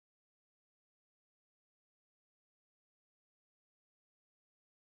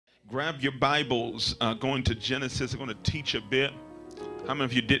Grab your Bibles, going to Genesis. I'm going to teach a bit. How many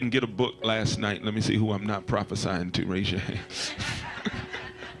of you didn't get a book last night? Let me see who I'm not prophesying to. Raise your hand.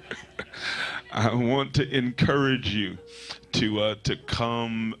 I want to encourage you to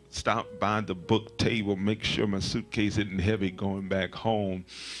come stop by the book table. Make sure my suitcase isn't heavy going back home.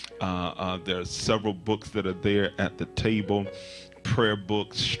 There are several books that are there at the table. Prayer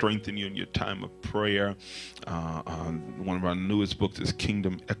books, strengthen you in your time of prayer. One of our newest books is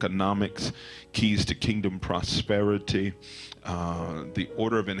Kingdom Economics, Keys to Kingdom Prosperity, The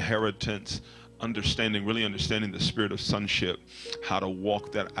Order of Inheritance, really understanding the spirit of sonship, how to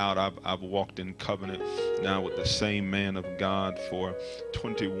walk that out. I've walked in covenant now with the same man of God for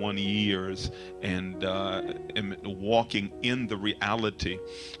 21 years and am walking in the reality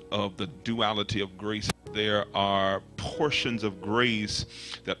of the duality of grace. There are portions of grace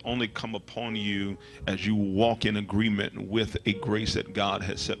that only come upon you as you walk in agreement with a grace that God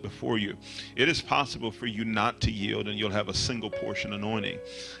has set before you. It is possible for you not to yield, and you'll have a single portion anointing,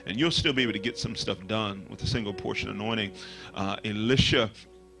 and you'll still be able to get some stuff done with a single portion anointing. Elisha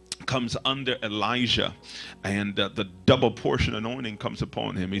comes under Elijah, and the double portion anointing comes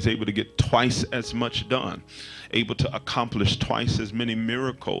upon him. He's able to get twice as much done, able to accomplish twice as many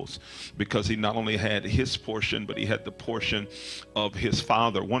miracles, because he not only had his portion, but he had the portion of his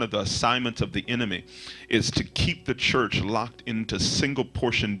father. One of the assignments of the enemy is to keep the church locked into single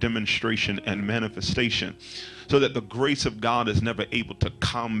portion demonstration and manifestation, so that the grace of God is never able to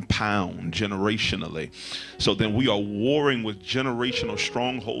compound generationally. So then we are warring with generational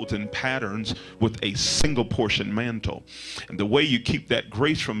strongholds and patterns with a single portion mantle. And the way you keep that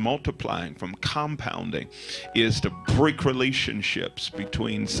grace from multiplying, from compounding, is to break relationships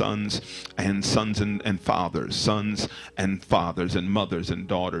between sons and fathers, sons and fathers, and mothers and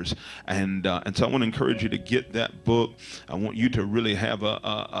daughters. And so I want to encourage you to get that book. I want you to really have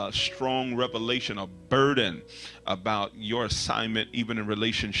a strong revelation, a burden about your assignment, even in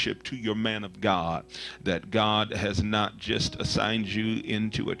relationship to your man of God, that God has not just assigned you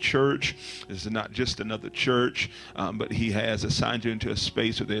into a church. This is not just another church, but he has assigned you into a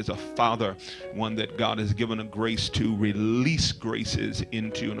space where there's a father, one that God has given a grace to release graces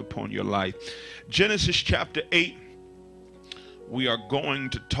into and upon your life. Genesis chapter 8, we are going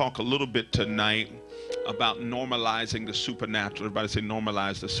to talk a little bit tonight about normalizing the supernatural. Everybody say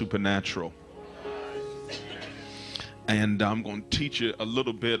normalize the supernatural. And I'm going to teach you a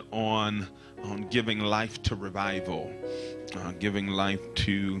little bit on giving life to revival. Giving life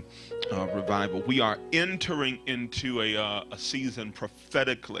to revival. We are entering into a season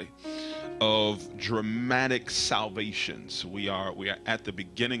prophetically of dramatic salvations. We are at the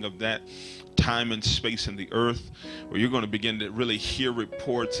beginning of that time and space in the earth, where you're going to begin to really hear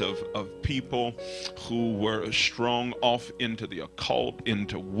reports of people who were strong off into the occult,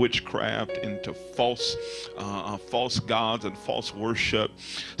 into witchcraft, into false gods and false worship,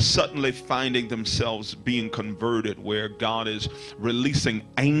 suddenly finding themselves being converted, where God is releasing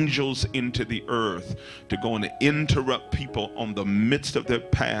angels into the earth to go and interrupt people on the midst of their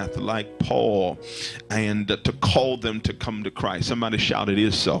path, like Paul, and to call them to come to Christ. Somebody shout, it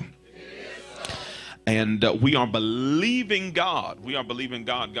is so. And we are believing God. We are believing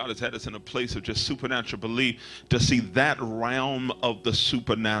God. God has had us in a place of just supernatural belief to see that realm of the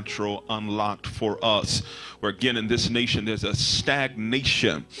supernatural unlocked for us. Where again, in this nation, there's a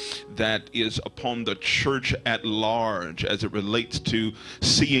stagnation that is upon the church at large as it relates to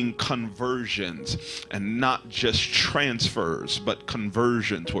seeing conversions, and not just transfers, but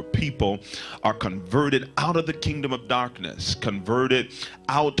conversions, where people are converted out of the kingdom of darkness, converted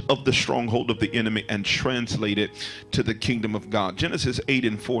out of the stronghold of the enemy, and translated to the kingdom of God. Genesis 8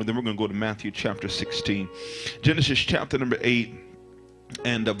 and 4, then we're going to go to Matthew chapter 16. Genesis chapter number 8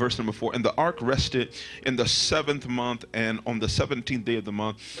 and verse number 4. And the ark rested in the 7th month, and on the 17th day of the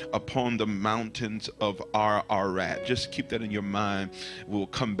month, upon the mountains of Ararat. Just keep that in your mind. We'll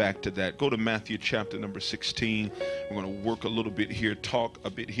come back to that. Go to Matthew chapter number 16. We're going to work a little bit here, talk a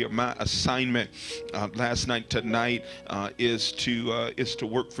bit here. My assignment last night, tonight, is to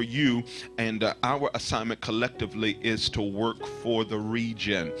work for you, and our assignment collectively is to work for the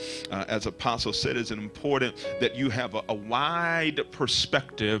region. As Apostle said, it's important that you have a wide perspective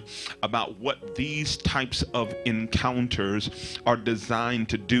about what these types of encounters are designed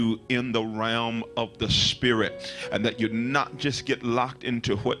to do in the realm of the spirit, and that you not just get locked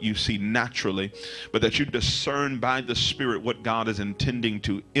into what you see naturally, but that you discern by the spirit what God is intending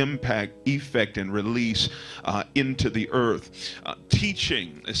to impact, effect, and release into the earth.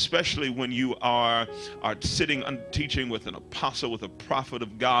 Teaching, especially when you are sitting and teaching with an apostle, with a prophet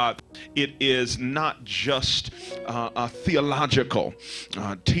of God, it is not just theological.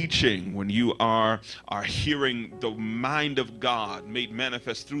 teaching, when you are hearing the mind of God made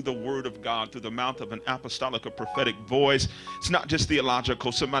manifest through the word of God, through the mouth of an apostolic or prophetic voice, it's not just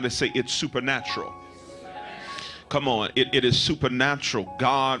theological. Somebody say it's supernatural. Come on, it is supernatural.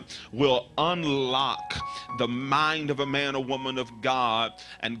 God will unlock the mind of a man or woman of God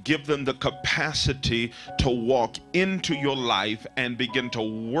and give them the capacity to walk into your life and begin to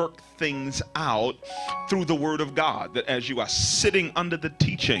work things out through the word of God. That as you are sitting under the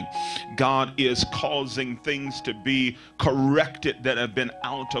teaching, God is causing things to be corrected that have been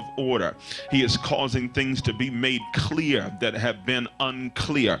out of order. He is causing things to be made clear that have been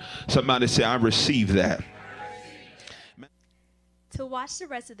unclear. Somebody say, I receive that. To watch the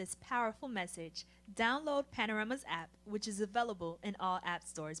rest of this powerful message, download Panorama's app, which is available in all app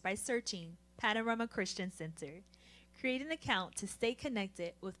stores by searching Panorama Christian Center. Create an account to stay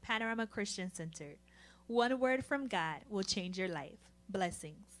connected with Panorama Christian Center. One word from God will change your life.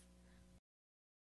 Blessings.